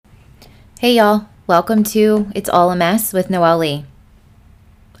Hey y'all, welcome to It's All a Mess with Noelle Lee.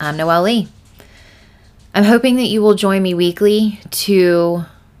 I'm Noelle Lee. I'm hoping that you will join me weekly to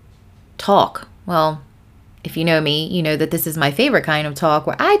talk. Well, if you know me, you know that this is my favorite kind of talk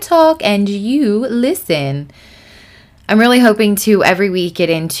where I talk and you listen. I'm really hoping to every week get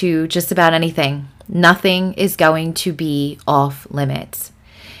into just about anything. Nothing is going to be off limits.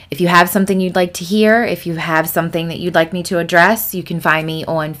 If you have something you'd like to hear, if you have something that you'd like me to address, you can find me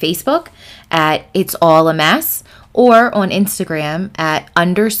on Facebook at It's All a Mess or on Instagram at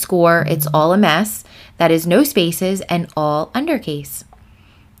 _ It's All a Mess. That is no spaces and all undercase.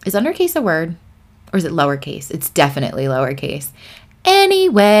 Is undercase a word or is it lowercase? It's definitely lowercase.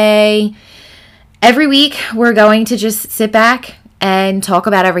 Anyway, every week we're going to just sit back and talk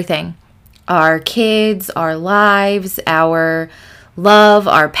about everything. Our kids, our lives, our love,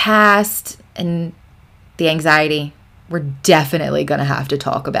 our past, and the anxiety. We're definitely going to have to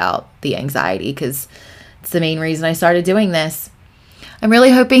talk about the anxiety because it's the main reason I started doing this. I'm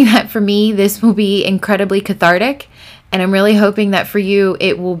really hoping that for me, this will be incredibly cathartic, and I'm really hoping that for you,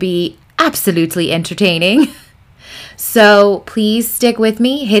 it will be absolutely entertaining. So please stick with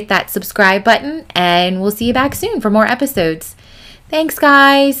me, hit that subscribe button, and we'll see you back soon for more episodes. Thanks,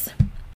 guys.